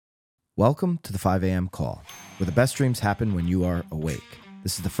Welcome to the 5 a.m. call, where the best dreams happen when you are awake.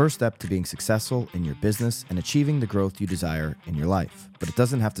 This is the first step to being successful in your business and achieving the growth you desire in your life. But it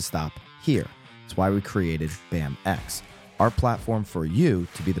doesn't have to stop here. It's why we created BAMX, our platform for you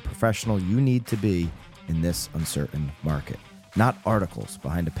to be the professional you need to be in this uncertain market. Not articles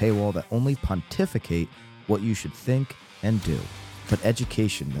behind a paywall that only pontificate what you should think and do, but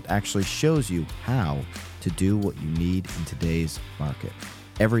education that actually shows you how to do what you need in today's market.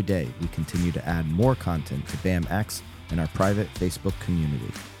 Every day, we continue to add more content to BAMX and our private Facebook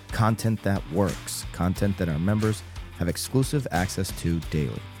community. Content that works, content that our members have exclusive access to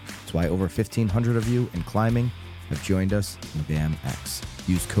daily. That's why over 1,500 of you in climbing have joined us in BAMX.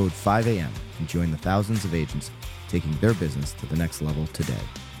 Use code 5AM and join the thousands of agents taking their business to the next level today.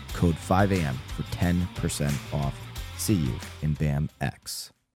 Code 5AM for 10% off. See you in BAMX.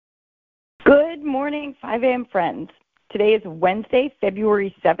 Good morning, 5 a.m. friends. Today is Wednesday,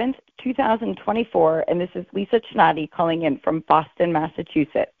 February 7th, 2024, and this is Lisa Chinatti calling in from Boston,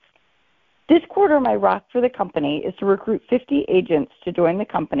 Massachusetts. This quarter, my rock for the company is to recruit 50 agents to join the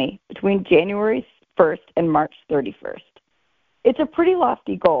company between January 1st and March 31st. It's a pretty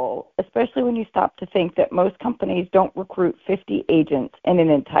lofty goal, especially when you stop to think that most companies don't recruit 50 agents in an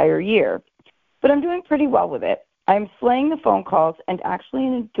entire year. But I'm doing pretty well with it. I'm slaying the phone calls and actually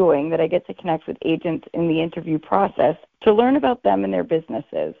enjoying that I get to connect with agents in the interview process to learn about them and their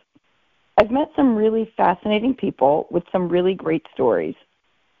businesses. I've met some really fascinating people with some really great stories.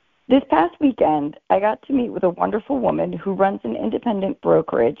 This past weekend, I got to meet with a wonderful woman who runs an independent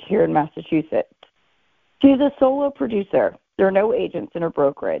brokerage here in Massachusetts. She's a solo producer. There are no agents in her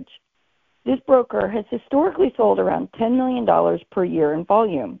brokerage. This broker has historically sold around $10 million per year in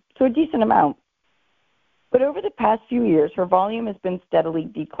volume, so a decent amount. But over the past few years, her volume has been steadily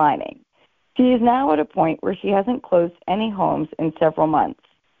declining. She is now at a point where she hasn't closed any homes in several months.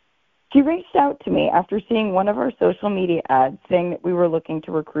 She reached out to me after seeing one of our social media ads saying that we were looking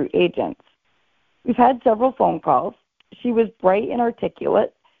to recruit agents. We've had several phone calls. She was bright and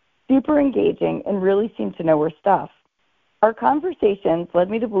articulate, super engaging, and really seemed to know her stuff. Our conversations led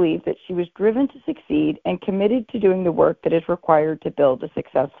me to believe that she was driven to succeed and committed to doing the work that is required to build a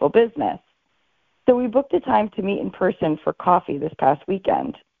successful business. So we booked a time to meet in person for coffee this past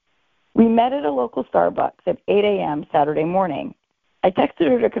weekend. We met at a local Starbucks at 8 a.m. Saturday morning. I texted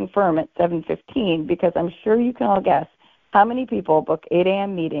her to confirm at 7:15 because I'm sure you can all guess how many people book 8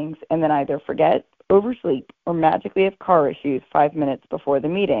 a.m. meetings and then either forget, oversleep, or magically have car issues 5 minutes before the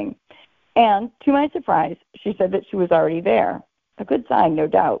meeting. And, to my surprise, she said that she was already there. A good sign, no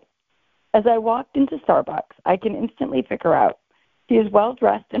doubt. As I walked into Starbucks, I can instantly pick her out. She is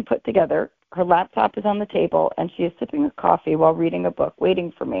well-dressed and put together. Her laptop is on the table, and she is sipping a coffee while reading a book,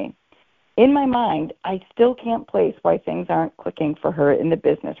 waiting for me. In my mind, I still can't place why things aren't clicking for her in the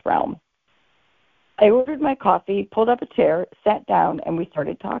business realm. I ordered my coffee, pulled up a chair, sat down, and we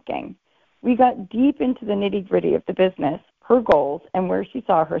started talking. We got deep into the nitty-gritty of the business, her goals, and where she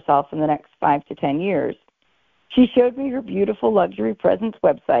saw herself in the next 5 to 10 years. She showed me her beautiful luxury presence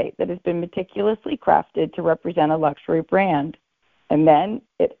website that has been meticulously crafted to represent a luxury brand. And then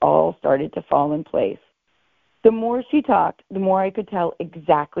it all started to fall in place. The more she talked, the more I could tell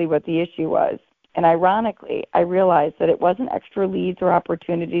exactly what the issue was. And ironically, I realized that it wasn't extra leads or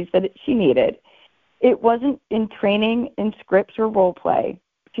opportunities that she needed. It wasn't in training, in scripts, or role play.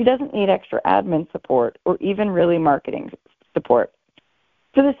 She doesn't need extra admin support or even really marketing support.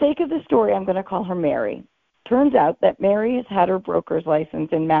 For the sake of the story, I'm going to call her Mary. Turns out that Mary has had her broker's license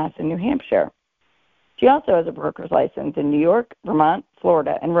in Mass and New Hampshire. She also has a broker's license in New York, Vermont,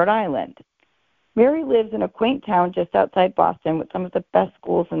 Florida, and Rhode Island. Mary lives in a quaint town just outside Boston with some of the best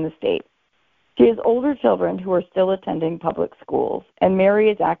schools in the state. She has older children who are still attending public schools, and Mary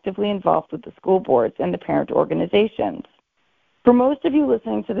is actively involved with the school boards and the parent organizations. For most of you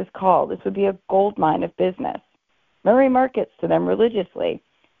listening to this call, this would be a gold mine of business. Mary markets to them religiously,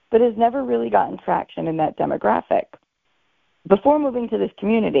 but has never really gotten traction in that demographic. Before moving to this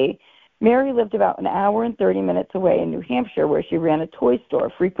community, Mary lived about an hour and 30 minutes away in New Hampshire, where she ran a toy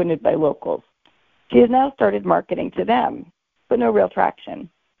store frequented by locals. She has now started marketing to them, but no real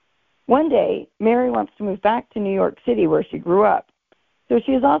traction. One day, Mary wants to move back to New York City, where she grew up. So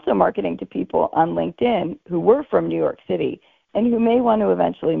she is also marketing to people on LinkedIn who were from New York City and who may want to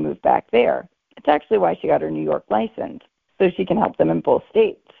eventually move back there. It's actually why she got her New York license, so she can help them in both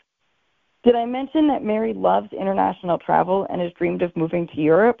states. Did I mention that Mary loves international travel and has dreamed of moving to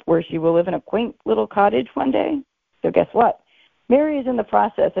Europe, where she will live in a quaint little cottage one day? So guess what? Mary is in the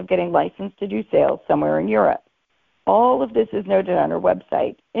process of getting licensed to do sales somewhere in Europe. All of this is noted on her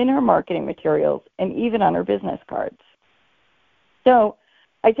website, in her marketing materials, and even on her business cards. So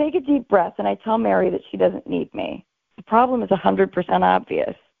I take a deep breath and I tell Mary that she doesn't need me. The problem is 100%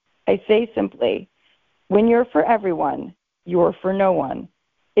 obvious. I say simply, when you're for everyone, you're for no one.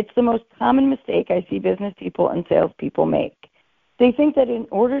 It's the most common mistake I see business people and salespeople make. They think that in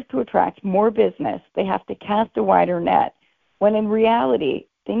order to attract more business, they have to cast a wider net, when in reality,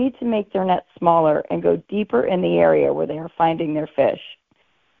 they need to make their net smaller and go deeper in the area where they are finding their fish.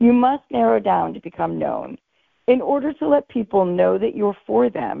 You must narrow down to become known. In order to let people know that you're for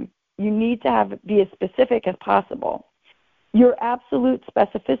them, you need to be as specific as possible. Your absolute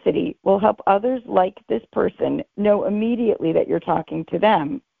specificity will help others like this person know immediately that you're talking to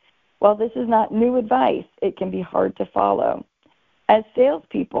them. While this is not new advice, it can be hard to follow. As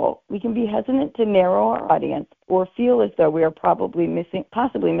salespeople, we can be hesitant to narrow our audience or feel as though we are possibly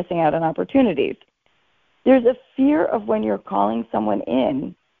missing out on opportunities. There's a fear of when you're calling someone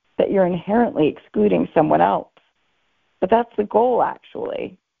in that you're inherently excluding someone else. But that's the goal,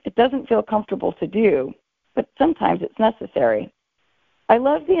 actually. It doesn't feel comfortable to do, but sometimes it's necessary. I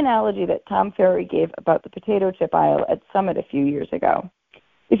love the analogy that Tom Ferry gave about the potato chip aisle at Summit a few years ago.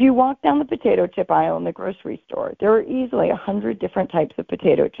 If you walk down the potato chip aisle in the grocery store, there are easily 100 different types of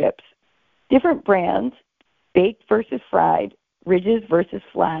potato chips. Different brands, baked versus fried, ridges versus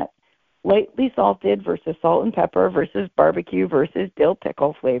flat, lightly salted versus salt and pepper versus barbecue versus dill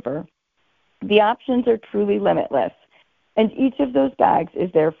pickle flavor. The options are truly limitless, and each of those bags is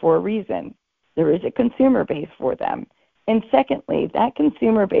there for a reason. There is a consumer base for them. And secondly, that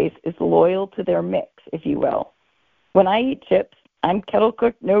consumer base is loyal to their mix, if you will. When I eat chips, I'm kettle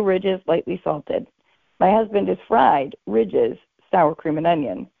cooked, no ridges, lightly salted. My husband is fried, ridges, sour cream and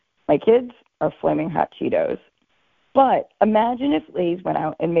onion. My kids are flaming hot Cheetos. But imagine if Lay's went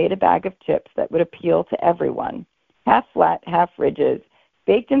out and made a bag of chips that would appeal to everyone. Half flat, half ridges,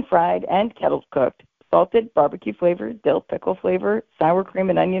 baked and fried and kettle cooked, salted, barbecue flavor, dill pickle flavor, sour cream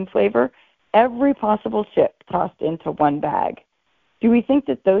and onion flavor, every possible chip tossed into one bag. Do we think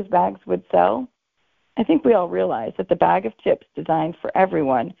that those bags would sell? I think we all realize that the bag of chips designed for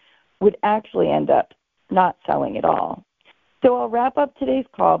everyone would actually end up not selling at all. So I'll wrap up today's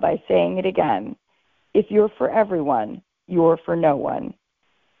call by saying it again. If you're for everyone, you're for no one.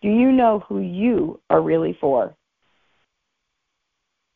 Do you know who you are really for?